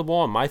side of the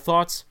ball, in my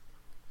thoughts,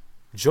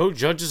 Joe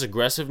Judge's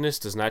aggressiveness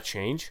does not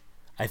change.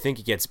 I think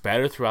it gets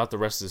better throughout the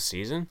rest of the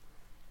season.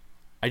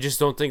 I just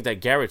don't think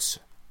that Garrett's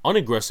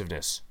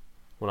unaggressiveness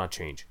will not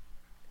change.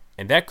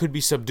 And that could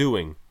be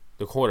subduing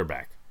the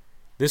quarterback.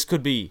 This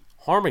could be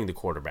harming the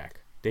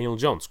quarterback, Daniel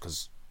Jones,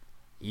 because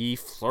he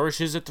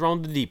flourishes at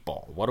throwing the deep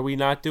ball. What are we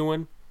not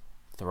doing?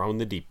 Throwing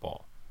the deep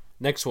ball.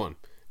 Next one.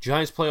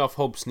 Giants playoff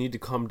hopes need to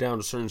come down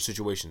to certain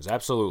situations.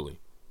 Absolutely.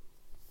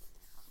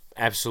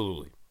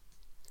 Absolutely.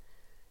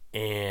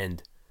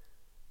 And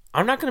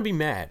I'm not going to be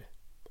mad,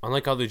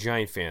 unlike other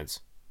Giant fans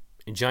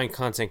and Giant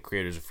content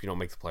creators, if you don't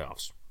make the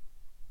playoffs.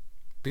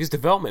 Because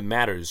development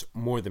matters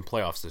more than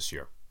playoffs this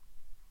year.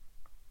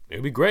 It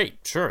would be great.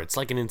 Sure, it's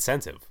like an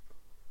incentive.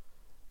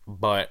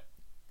 But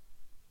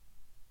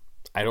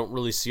I don't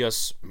really see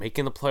us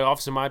making the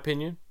playoffs, in my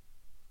opinion.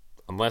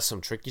 Unless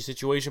some tricky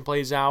situation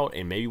plays out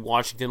and maybe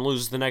Washington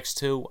loses the next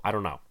 2. I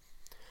don't know.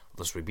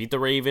 Unless we beat the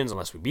Ravens,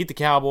 unless we beat the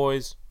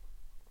Cowboys.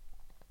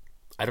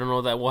 I don't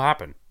know that will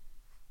happen,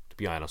 to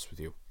be honest with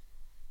you.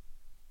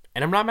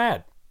 And I'm not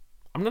mad.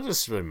 I'm not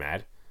necessarily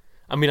mad.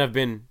 I mean, I've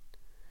been,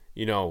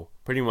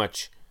 pretty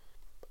much,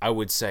 I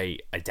would say,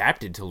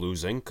 adapted to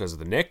losing because of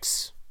the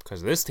Knicks,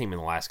 because of this team in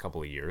the last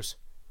couple of years.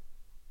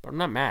 But I'm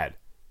not mad.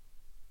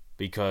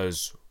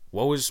 Because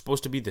what was it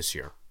supposed to be this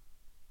year?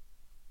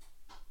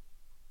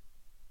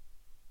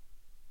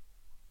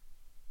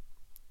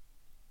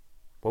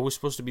 What was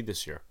supposed to be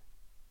this year?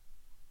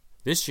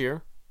 This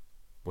year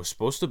was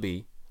supposed to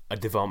be a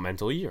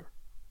developmental year.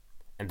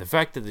 And the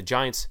fact that the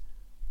Giants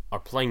are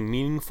playing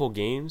meaningful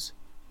games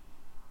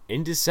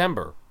in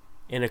December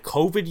in a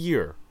COVID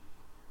year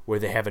where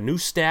they have a new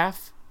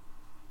staff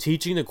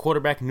teaching the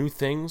quarterback new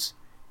things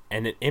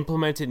and an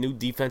implemented new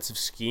defensive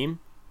scheme,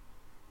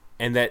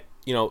 and that,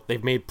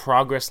 they've made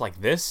progress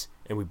like this,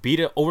 and we beat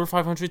an over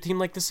 500 team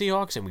like the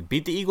Seahawks, and we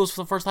beat the Eagles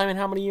for the first time in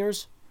how many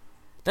years?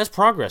 That's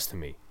progress to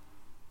me.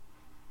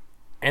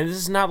 And this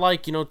is not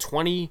like,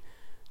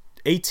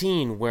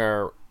 2018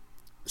 where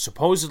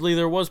supposedly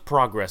there was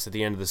progress at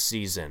the end of the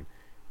season.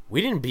 We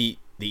didn't beat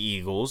the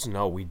Eagles.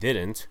 No, we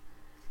didn't.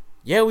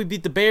 Yeah, we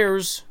beat the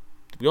Bears.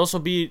 We also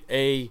beat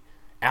a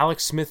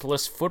Alex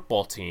Smith-less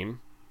football team.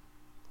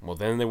 Well,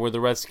 then they were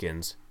the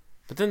Redskins.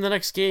 But then the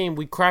next game,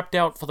 we crapped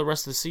out for the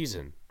rest of the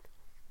season.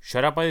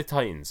 Shut out by the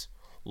Titans.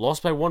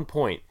 Lost by 1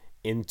 point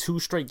in 2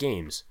 straight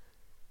games.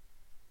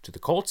 To the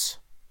Colts,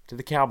 to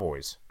the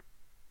Cowboys.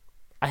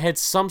 I had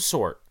some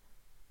sort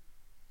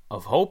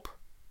of hope,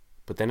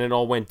 but then it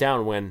all went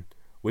down when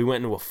we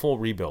went into a full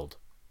rebuild.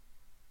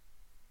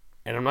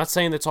 And I'm not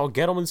saying that's all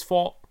Gettleman's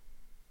fault,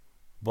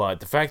 but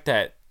the fact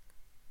that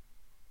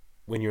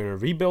when you're in a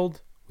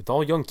rebuild with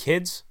all young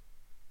kids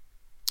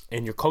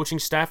and your coaching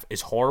staff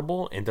is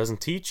horrible and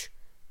doesn't teach,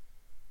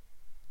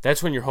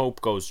 that's when your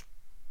hope goes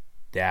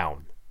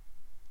down.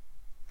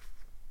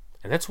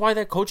 And that's why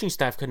that coaching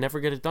staff could never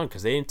get it done,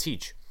 because they didn't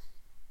teach.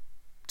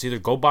 It's either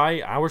go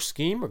by our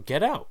scheme or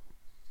get out.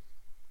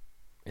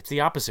 It's the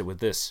opposite with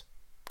this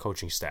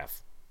coaching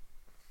staff.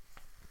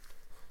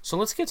 So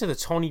let's get to the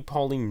Tony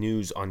Pauline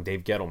news on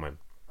Dave Gettleman.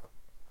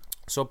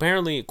 So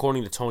apparently,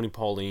 according to Tony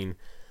Pauline,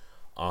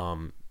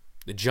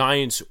 the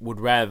Giants would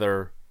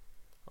rather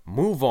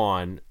move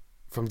on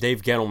from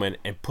Dave Gettleman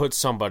and put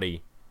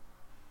somebody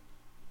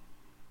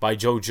by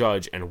Joe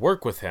Judge and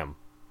work with him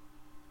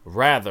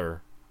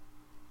rather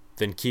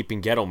than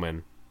keeping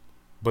Gettleman,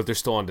 but they're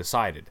still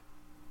undecided.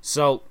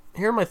 So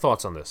here are my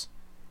thoughts on this.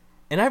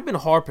 And I've been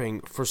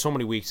harping for so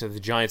many weeks that the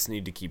Giants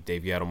need to keep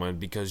Dave Gettleman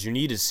because you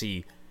need to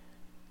see,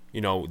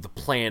 the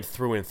plan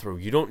through and through.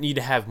 You don't need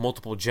to have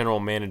multiple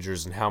general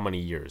managers in how many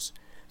years.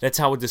 That's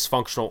how a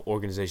dysfunctional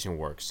organization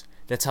works.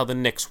 That's how the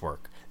Knicks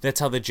work. That's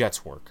how the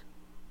Jets work.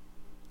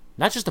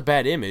 Not just a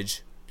bad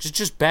image,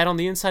 just bad on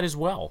the inside as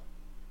well.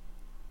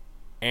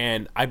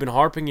 And I've been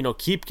harping,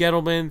 keep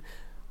Gettleman.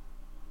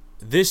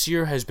 this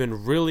year has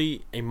been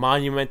really a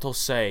monumental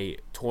say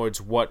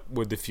towards what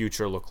would the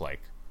future look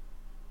like.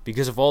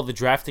 Because of all the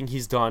drafting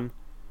he's done,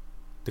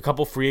 the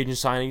couple free agent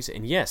signings,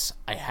 and yes,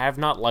 I have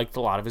not liked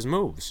a lot of his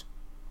moves.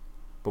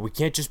 But we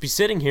can't just be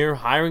sitting here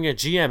hiring a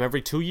GM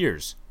every 2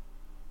 years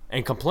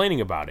and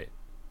complaining about it.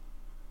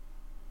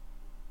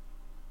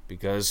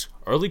 Because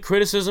early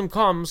criticism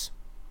comes,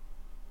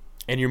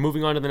 and you're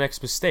moving on to the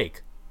next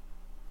mistake.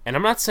 And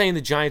I'm not saying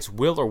the Giants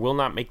will or will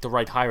not make the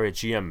right hire at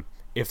GM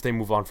if they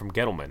move on from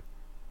Gettleman.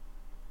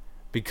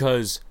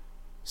 Because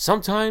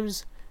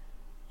sometimes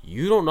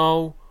you don't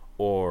know,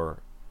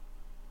 or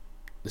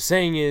the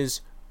saying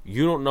is,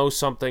 you don't know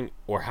something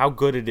or how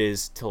good it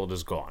is till it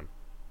is gone.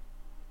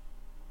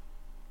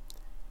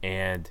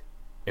 And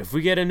if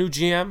we get a new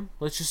GM,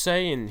 let's just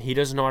say, and he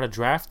doesn't know how to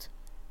draft,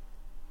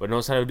 but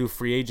knows how to do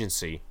free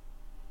agency,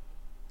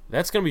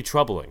 that's going to be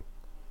troubling.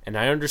 And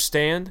I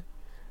understand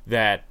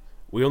that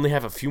we only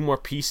have a few more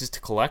pieces to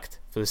collect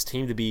for this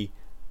team to be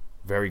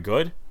very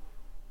good.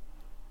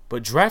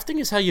 But drafting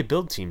is how you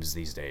build teams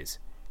these days.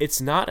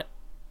 It's not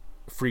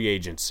free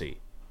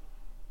agency.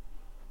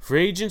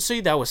 Free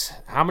agency, that was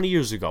how many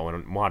years ago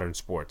in modern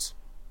sports?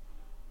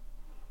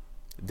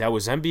 That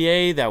was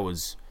NBA, that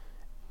was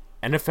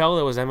NFL,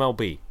 that was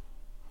MLB.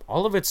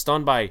 All of it's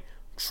done by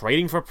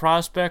trading for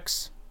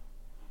prospects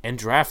and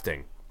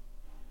drafting.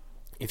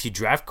 If you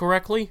draft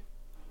correctly,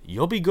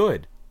 you'll be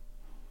good.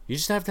 You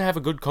just have to have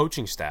a good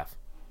coaching staff.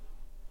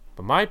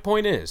 But my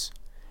point is,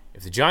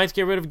 if the Giants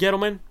get rid of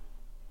Gettleman,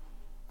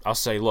 I'll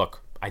say,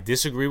 look, I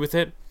disagree with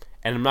it,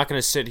 and I'm not going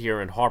to sit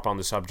here and harp on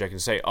the subject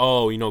and say,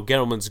 oh,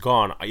 Gettleman's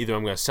gone. Either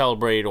I'm going to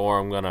celebrate or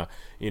I'm going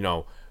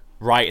to,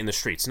 riot in the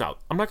streets. No,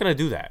 I'm not going to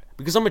do that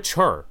because I'm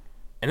mature.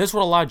 And that's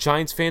what a lot of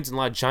Giants fans and a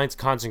lot of Giants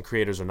content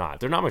creators are not.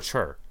 They're not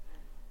mature.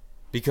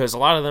 Because a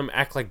lot of them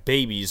act like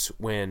babies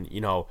when,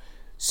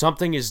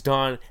 something is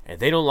done and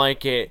they don't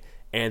like it,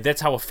 and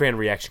that's how a fan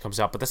reaction comes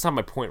out. But that's not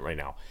my point right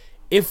now.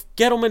 If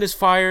Gettleman is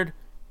fired,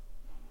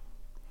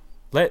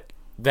 let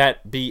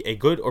that be a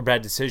good or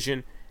bad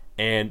decision,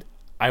 and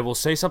I will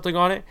say something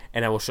on it,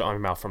 and I will shut my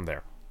mouth from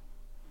there.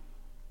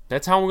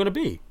 That's how I'm going to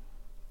be.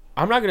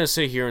 I'm not going to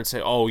sit here and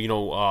say, oh,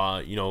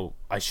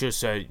 I should have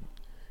said,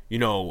 Dave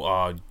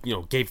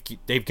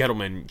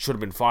Gettleman should have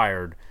been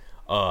fired.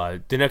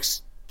 The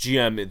next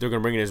GM, they're going to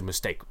bring in his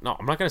mistake. No,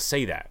 I'm not going to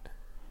say that.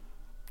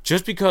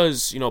 Just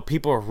because,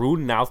 people are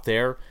rooting out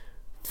there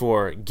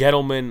for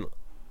Gettleman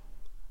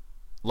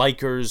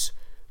likers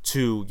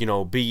to,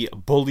 be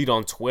bullied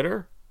on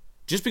Twitter,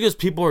 just because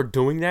people are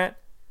doing that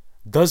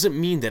doesn't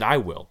mean that I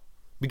will,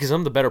 because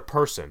I'm the better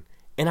person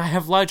and I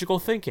have logical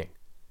thinking.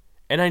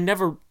 And I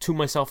never toot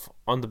myself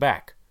on the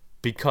back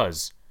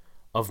because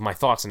of my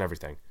thoughts and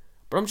everything.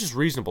 But I'm just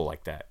reasonable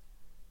like that.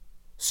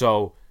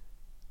 So,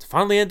 to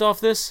finally end off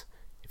this,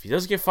 if he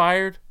does get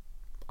fired,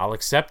 I'll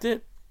accept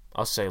it.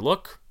 I'll say,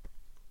 look,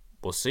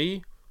 we'll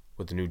see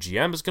what the new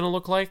GM is going to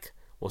look like.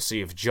 We'll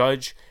see if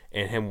Judge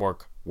and him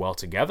work well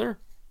together.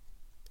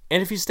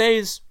 And if he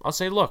stays, I'll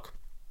say, look,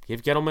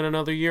 give Gettleman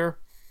another year,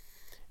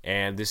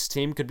 and this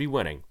team could be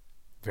winning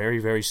very,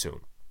 very soon.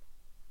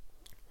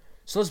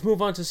 So let's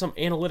move on to some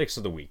analytics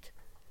of the week.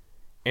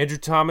 Andrew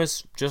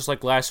Thomas, just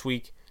like last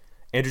week,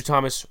 Andrew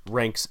Thomas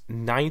ranks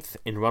 9th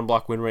in run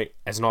block win rate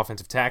as an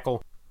offensive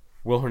tackle.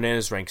 Will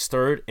Hernandez ranks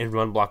 3rd in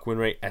run block win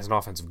rate as an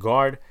offensive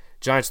guard.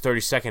 Giants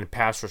 32nd in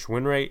pass rush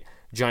win rate.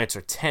 Giants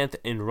are 10th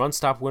in run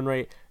stop win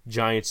rate.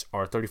 Giants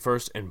are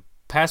 31st in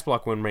pass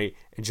block win rate.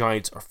 And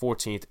Giants are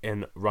 14th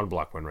in run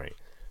block win rate.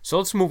 So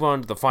let's move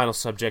on to the final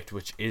subject,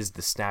 which is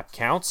the snap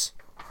counts.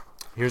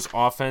 Here's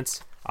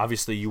offense.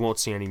 Obviously, you won't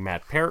see any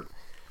Matt Parrott.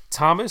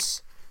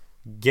 Thomas,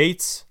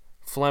 Gates,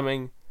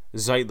 Fleming,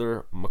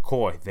 Zeitler,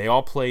 McCoy. They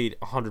all played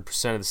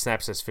 100% of the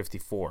snaps. That's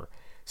 54.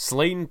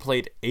 Slayton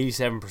played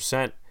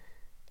 87%.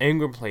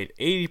 Ingram played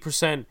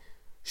 80%.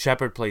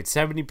 Shepard played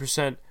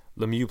 70%.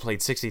 Lemieux played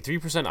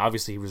 63%.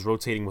 Obviously, he was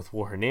rotating with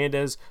Will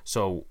Hernandez,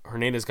 so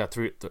Hernandez got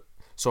 37%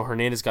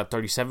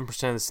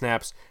 of the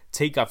snaps.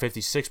 Tate got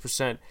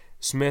 56%.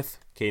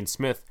 Caden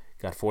Smith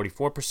got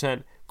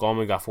 44%.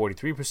 Gallman got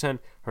 43%.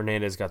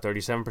 Hernandez got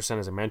 37%,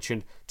 as I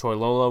mentioned.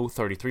 Toilolo,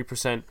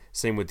 33%.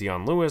 Same with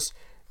Dion Lewis.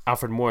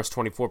 Alfred Morris,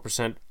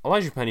 24%.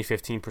 Elijah Penny,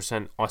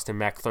 15%. Austin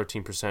Mack,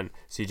 13%.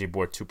 CJ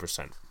Board,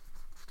 2%.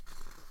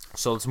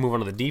 So let's move on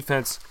to the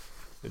defense.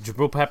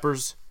 Jabril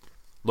Peppers,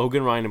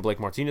 Logan Ryan, and Blake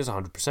Martinez,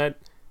 100%.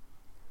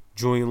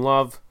 Julian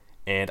Love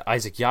and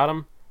Isaac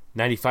Yiadom,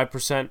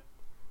 95%.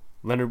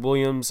 Leonard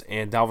Williams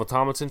and Dalvin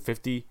Tomlinson,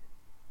 50%.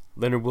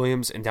 Leonard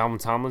Williams and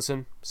Dalvin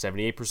Tomlinson,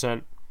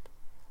 78%.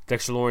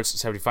 Dexter Lawrence,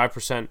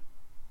 75%.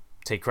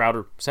 Tate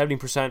Crowder,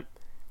 70%.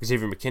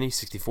 Xavier McKinney,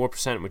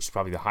 64%, which is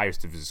probably the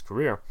highest of his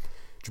career.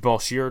 Jabal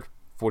Sheard,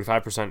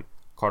 45%.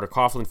 Carter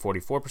Coughlin,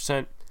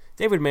 44%.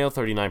 David Mayo,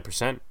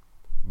 39%.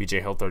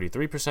 BJ Hill,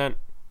 33%.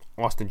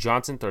 Austin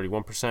Johnson,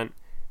 31%.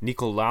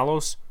 Nico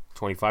Lalos,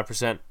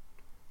 25%.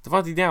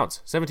 Devontae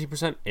Downs,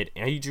 17%. And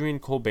Adrian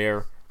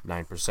Colbert,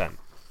 9%.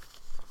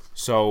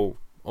 So,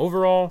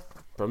 overall,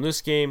 from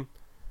this game,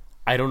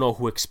 I don't know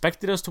who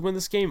expected us to win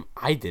this game.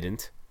 I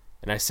didn't.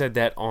 And I said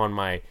that on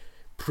my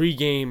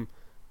pregame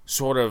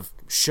sort of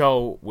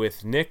show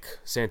with Nick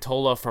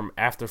Santola from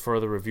After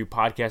Further Review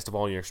podcast of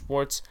All New York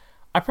Sports.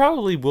 I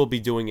probably will be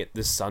doing it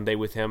this Sunday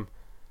with him.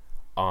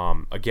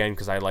 Again,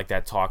 because I like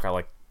that talk. I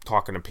like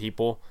talking to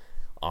people.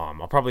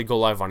 I'll probably go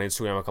live on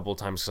Instagram a couple of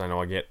times because I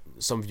know I get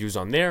some views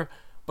on there.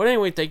 But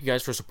anyway, thank you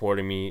guys for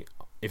supporting me.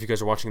 If you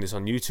guys are watching this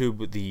on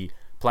YouTube, the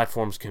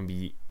platforms can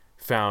be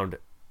found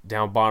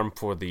down bottom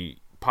for the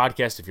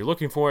podcast if you're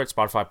looking for it.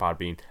 Spotify,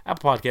 Podbean,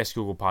 Apple Podcasts,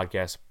 Google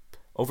Podcasts,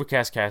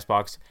 Overcast,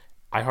 CastBox,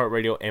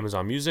 iHeartRadio,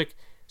 Amazon Music.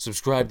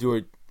 Subscribe to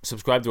our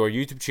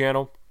YouTube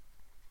channel.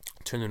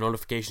 Turn the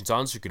notifications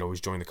on so you can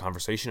always join the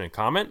conversation and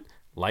comment,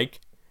 like,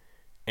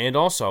 and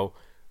also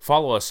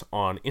follow us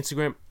on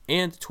Instagram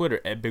and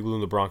Twitter at Big Blue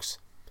in the Bronx.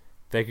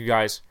 Thank you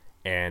guys,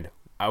 and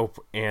I'll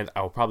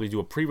probably do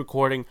a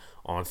pre-recording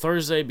on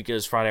Thursday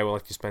because Friday I would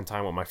like to spend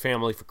time with my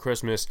family for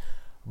Christmas,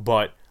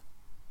 but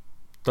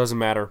doesn't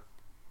matter.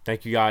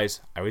 Thank you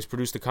guys. I always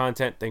produce the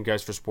content. Thank you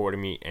guys for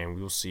supporting me, and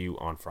we will see you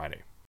on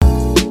Friday.